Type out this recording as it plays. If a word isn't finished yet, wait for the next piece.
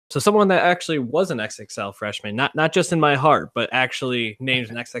So someone that actually was an XXL freshman, not just in my heart, but actually named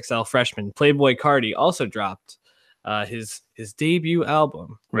an XXL freshman, Playboi Carti, also dropped his debut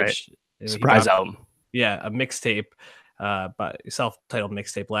album, Right. which Surprise album. Yeah, a mixtape, but self-titled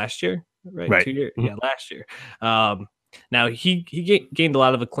mixtape last year, right? Right. 2 years, yeah, last year. Now he gained a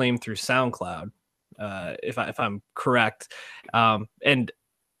lot of acclaim through SoundCloud, if I'm correct, and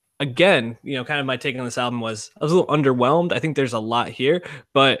again, kind of my take on this album was I was a little underwhelmed. I think there's a lot here,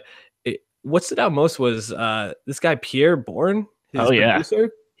 but what stood out most was this guy Pierre Bourne, his Oh yeah.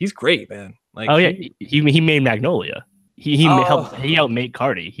 producer. He's great, man. Like, oh yeah, he made Magnolia. He helped. oh, He outmade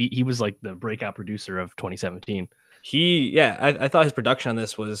Carti. He was like the breakout producer of 2017. I thought his production on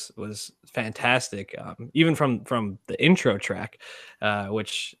this was fantastic. Even from the intro track,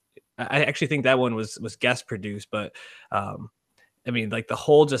 which I actually think that one was guest produced, but I mean, like the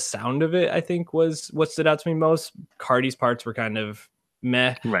whole just sound of it, I think was what stood out to me most. Cardi's parts were kind of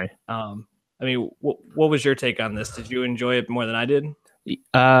meh. Right. I mean, what was your take on this? Did you enjoy it more than I did?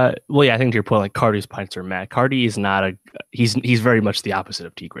 Well, yeah, I think to your point, like Carti's parts are meh. Carti is not he's very much the opposite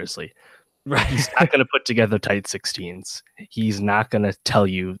of T Grizzly. Right. He's not going to put together tight 16s. He's not going to tell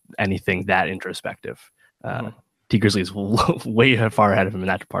you anything that introspective. T Grizzly is way far ahead of him in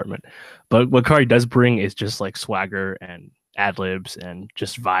that department. But what Carti does bring is just like swagger and ad libs and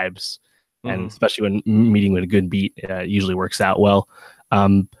just vibes. And especially when meeting with a good beat, it usually works out well.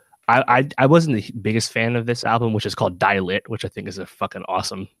 I wasn't the biggest fan of this album, which is called Die Lit, which I think is a fucking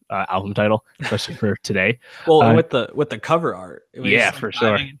awesome album title, especially for today. Well, with the cover art, yeah, for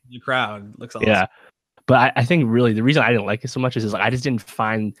sure. The crowd looks awesome. Yeah, but I think really the reason I didn't like it so much is like I just didn't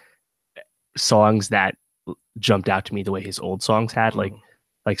find songs that jumped out to me the way his old songs had. Like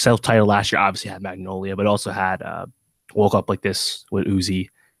self-titled last year obviously had Magnolia, but also had Woke Up Like This with Uzi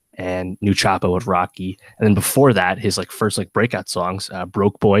and New Choppa with Rocky. And then before that, his like first like breakout songs,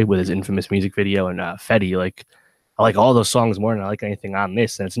 Broke Boy with his infamous music video, and Fetty. Like I like all those songs more than I like anything on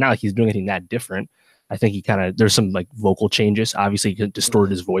this. And it's not like he's doing anything that different. I think he kind of, there's some like vocal changes. Obviously he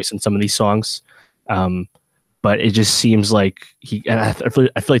distorted his voice in some of these songs. But it just seems like I feel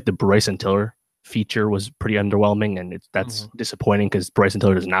like the Bryson Tiller feature was pretty underwhelming, and that's disappointing because Bryson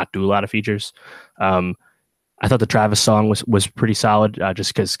Tiller does not do a lot of features. I thought the Travis song was pretty solid,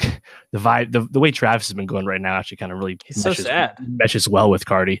 just because the vibe, the way Travis has been going right now actually kind of really meshes well with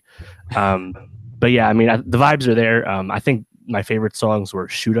Carti. But yeah, I mean, the vibes are there. I think my favorite songs were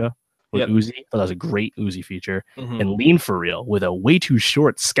Shoota with Uzi. I thought that was a great Uzi feature, and Lean For Real with a way too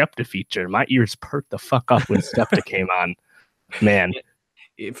short Skepta feature. My ears perked the fuck up when Skepta came on. Man,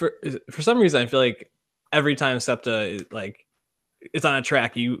 for some reason, I feel like every time Skepta like it's on a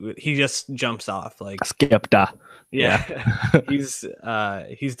track, he just jumps off like Skepta. Yeah.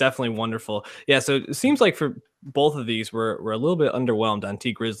 he's definitely wonderful. Yeah, so it seems like for both of these we're a little bit underwhelmed on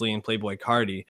T Grizzly and Playboi Carti.